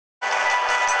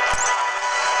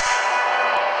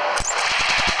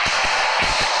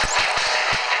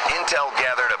Intel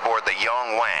gathered aboard the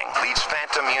Yongwang leads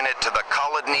Phantom Unit to the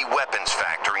Kolodny Weapons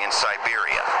Factory in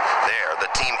Siberia. There,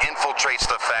 the team infiltrates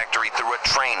the factory through a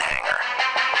train hangar.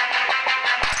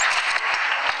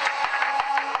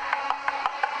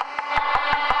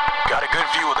 Got a good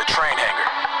view of the train hangar.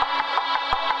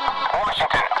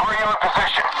 Washington, are you in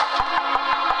position?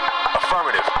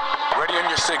 Affirmative. Ready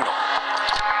on your signal.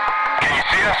 Can you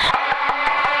see us?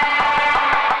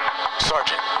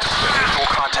 Sergeant, there's visual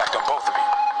contact on both of you.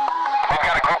 We've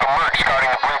got a group of mercs guarding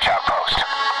the bridge outpost.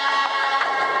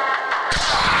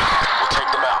 We'll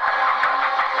take them out.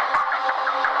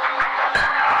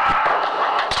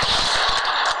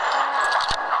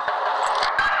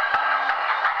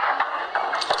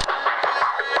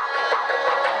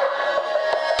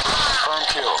 Firm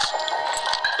kills.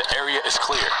 The area is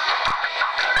clear.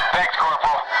 Thanks,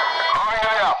 Corporal. Moving to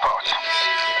the outpost.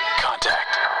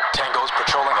 Contact. Tango's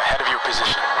patrolling ahead of your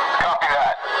position. Copy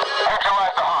that.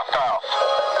 Neutralize the hostiles.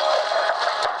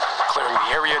 Clearing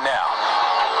the area now.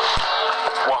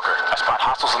 Walker, I spot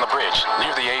hostiles on the bridge,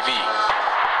 near the AV.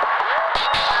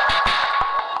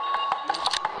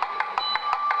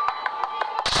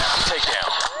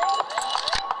 Takedown.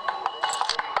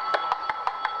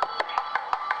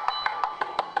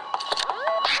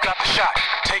 You got the shot.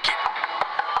 Take it.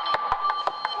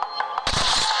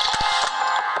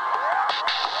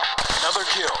 Another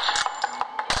kill.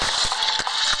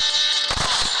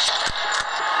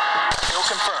 Kill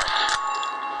confirmed.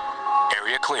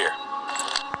 Area clear.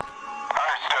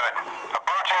 Understood.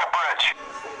 Approaching the bridge.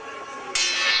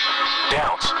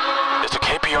 Downs. There's a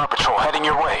KPR patrol heading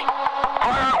your way.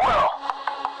 Fire at will.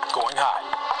 Going high.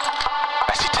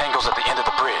 I see Tangos at the end of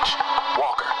the bridge.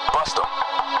 Walker, bust them.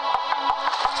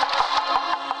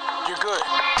 You're good.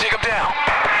 Take them down.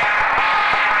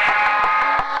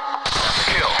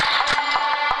 Kill.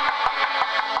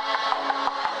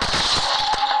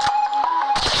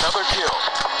 Another kill.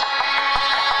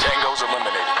 Tango's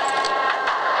eliminated.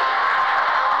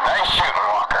 Nice shooting,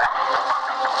 Walker.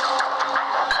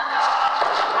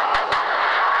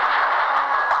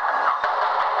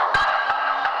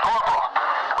 Corporal,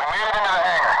 we made it into the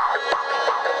hangar.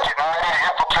 Getting ready to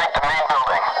infiltrate the main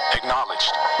building.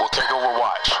 Acknowledged. We'll take over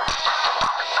watch.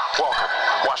 Walker,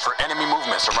 watch for enemy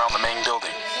movements around the main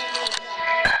building.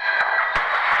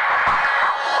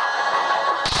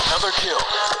 Another kill.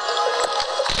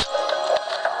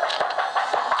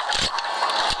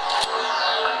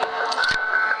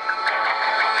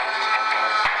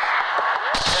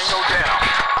 Tango down.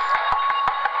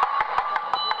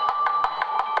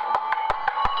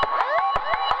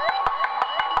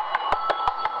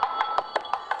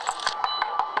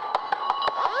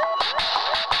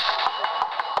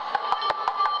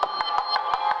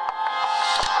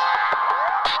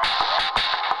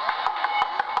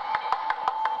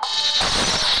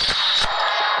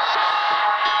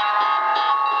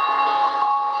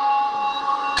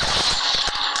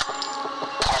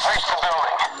 We've reached the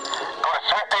building. Go to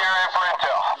sweep the area for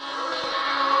intel.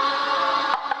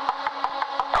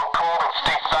 Go cold and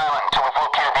stay silent until we've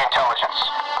located the intelligence.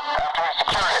 After we've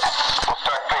secured it, we'll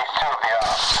start phase 2 of the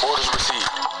op. Orders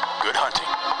received. Good hunting.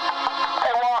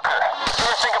 Hey, Walker, you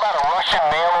ever think about a Russian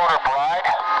mail-order bride?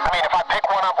 I mean, if I pick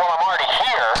one up while I'm already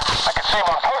here, I could save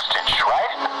on postage,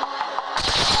 right?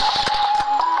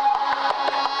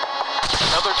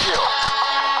 Another kill.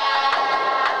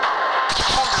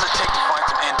 How long does it take to find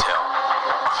some intel?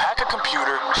 Hack a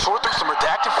computer, sort through some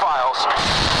redacted files.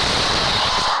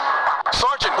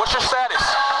 Sergeant, what's your status?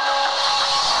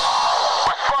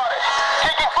 We're spotted.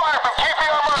 Taking fire from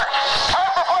KPR mercs.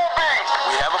 How's the plan B?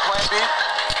 We have a plan B?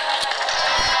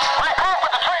 Regroup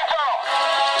at the train tunnel.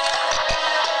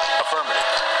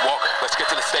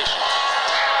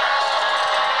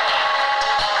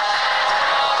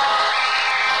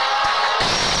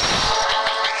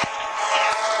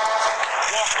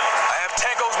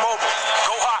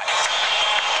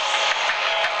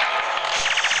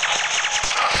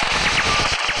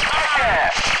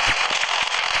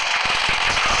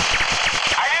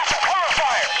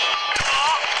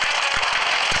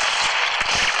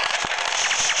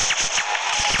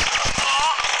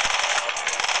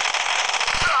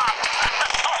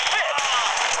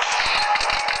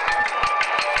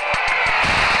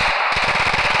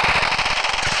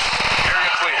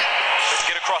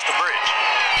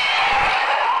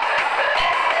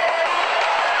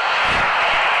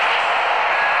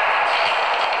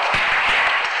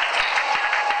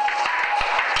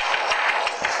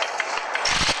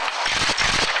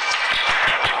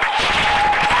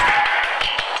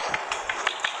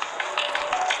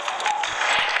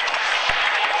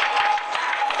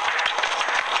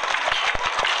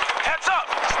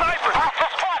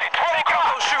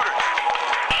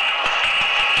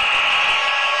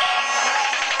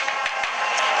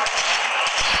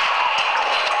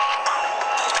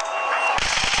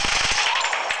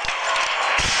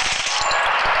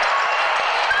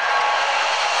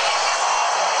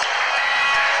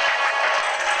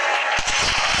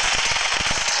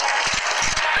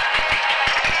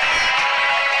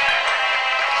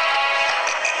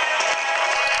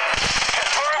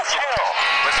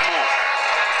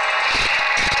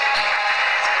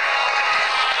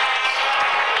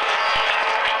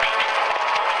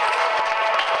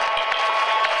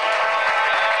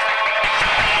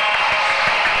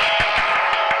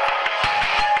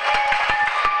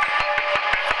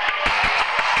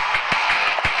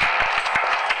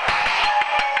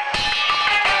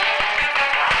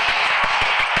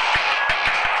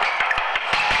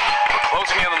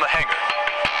 the hangar.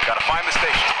 Gotta find the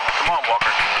station. Come on,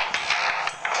 Walker.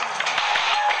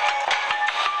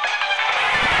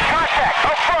 Contact,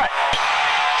 up front!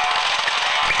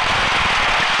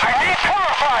 I need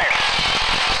cover fire!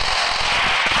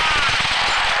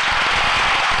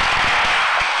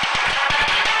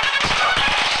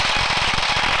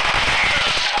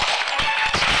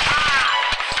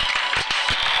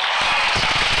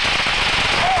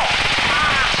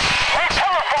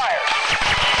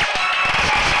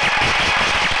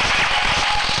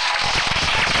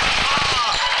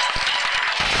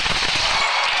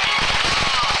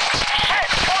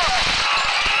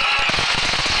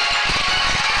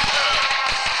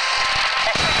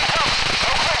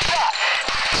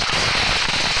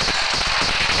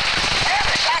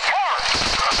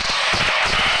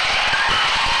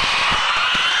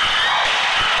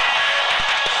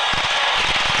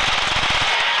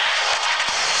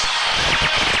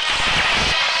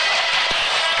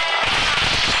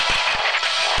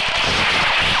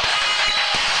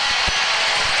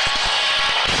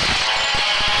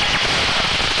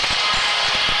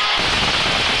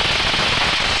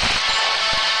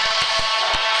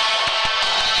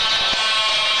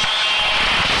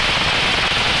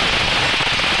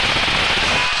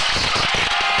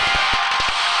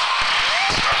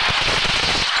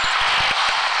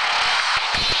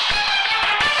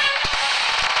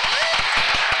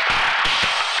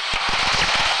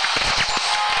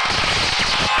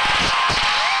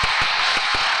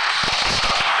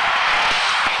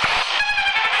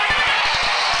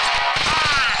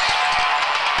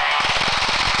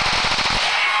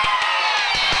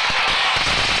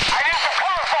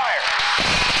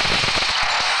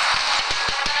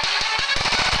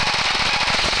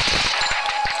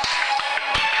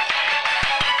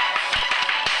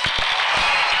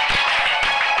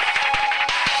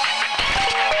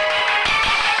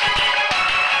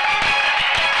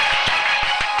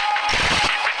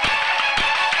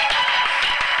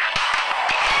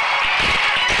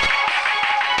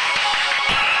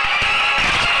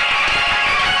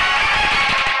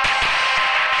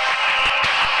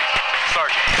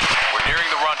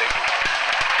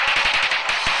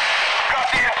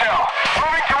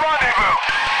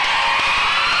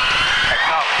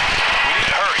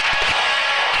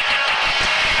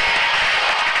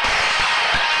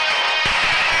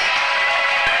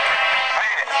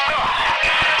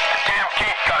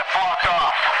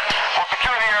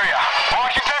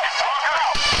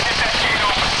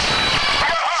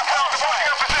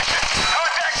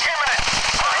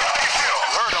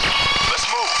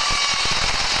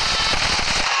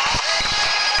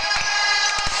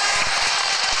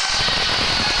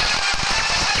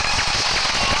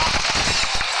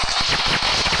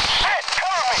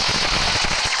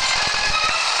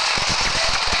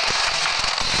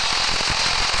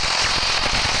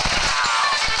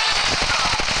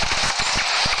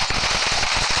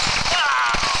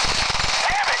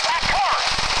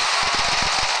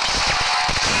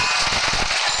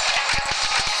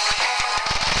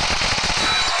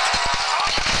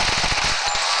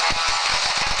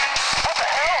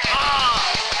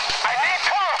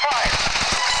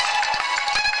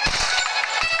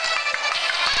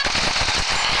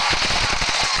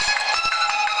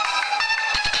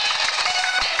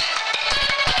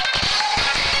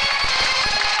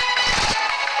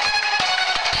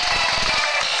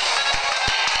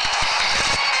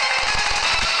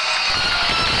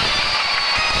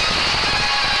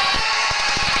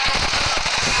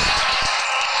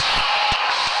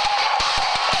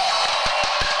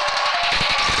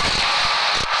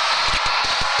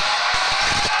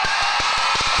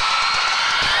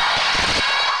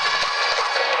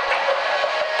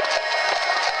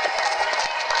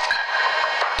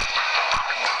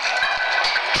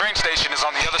 Station is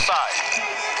on the other side.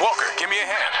 Walker, give me a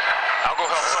hand. I'll go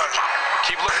help Sergeant.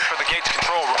 Keep looking for the gate's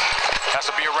control room. Has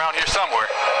to be around here somewhere.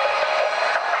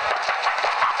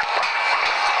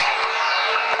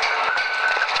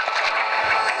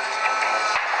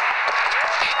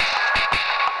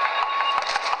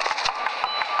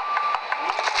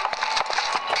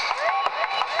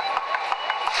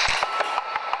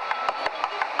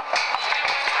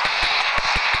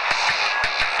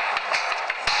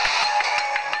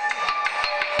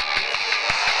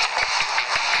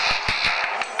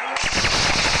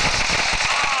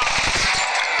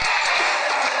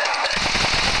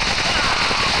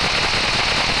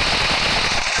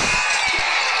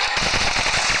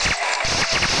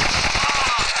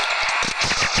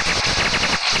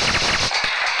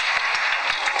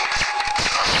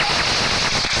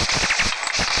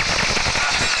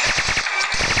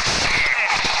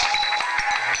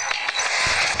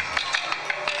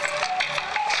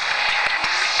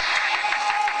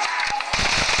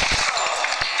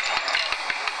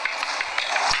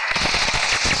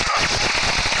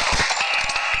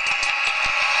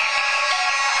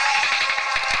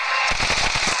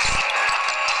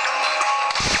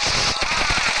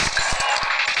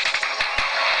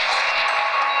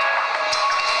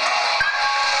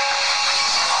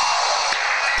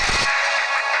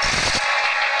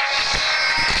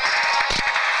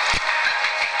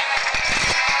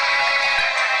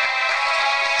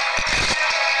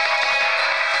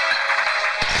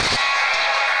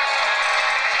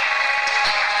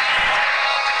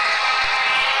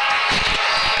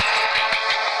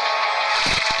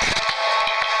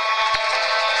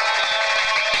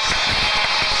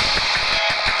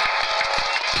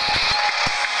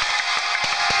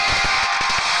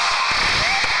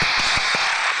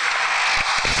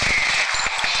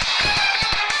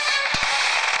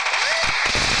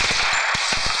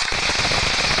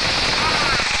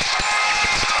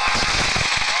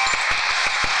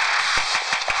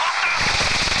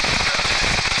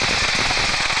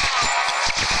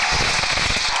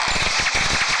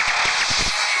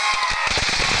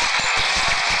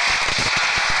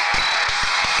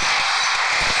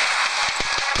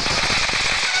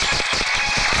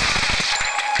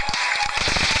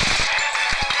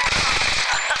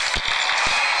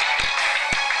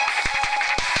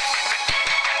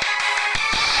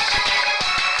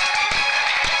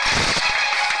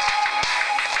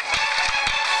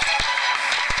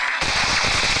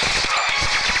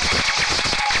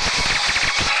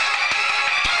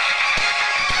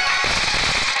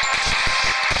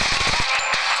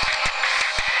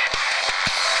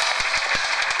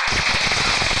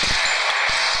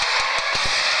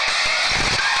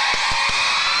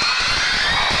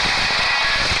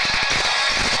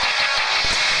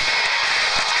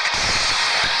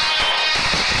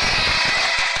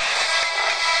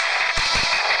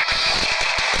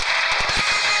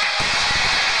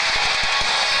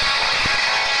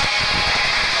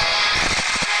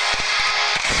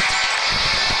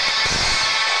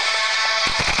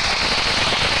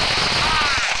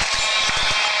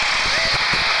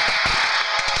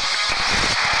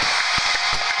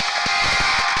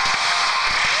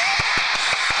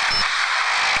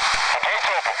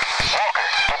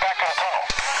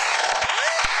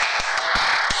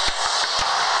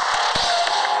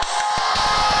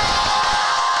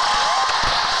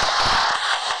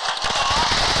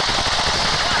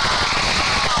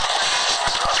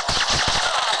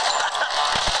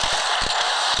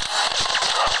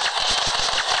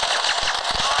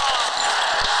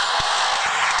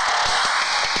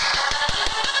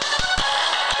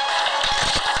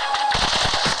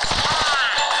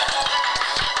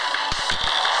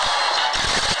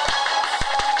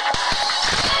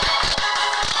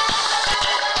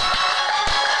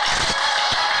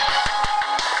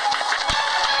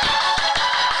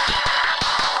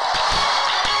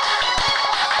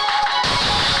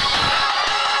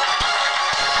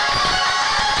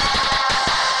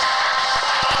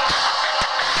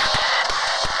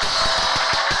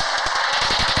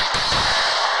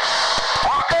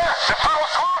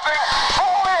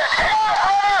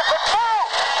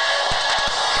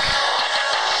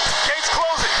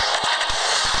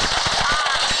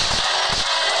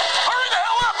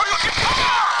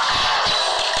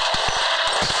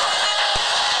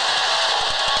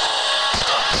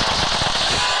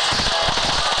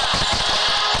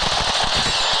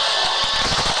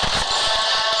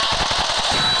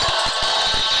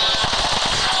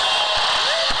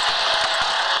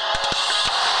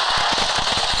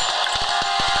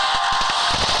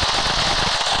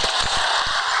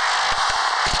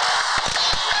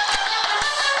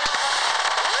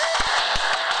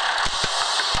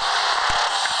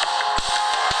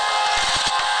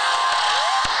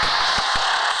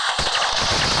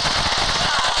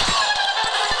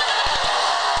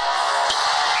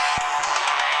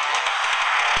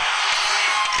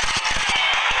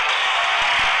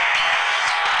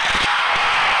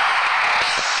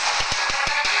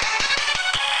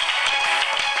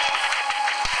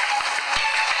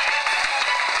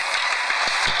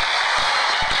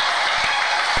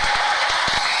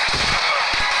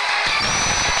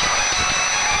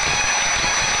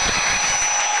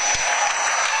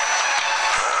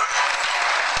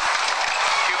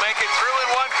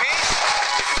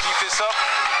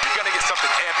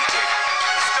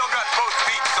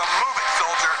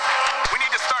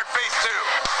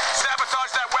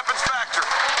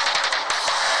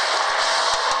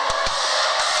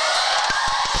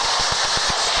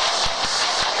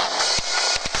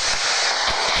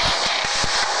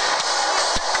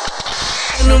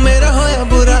 मेरा होया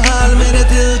बुरा हाल मेरे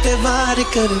दिल ते वार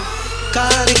करे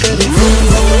car करे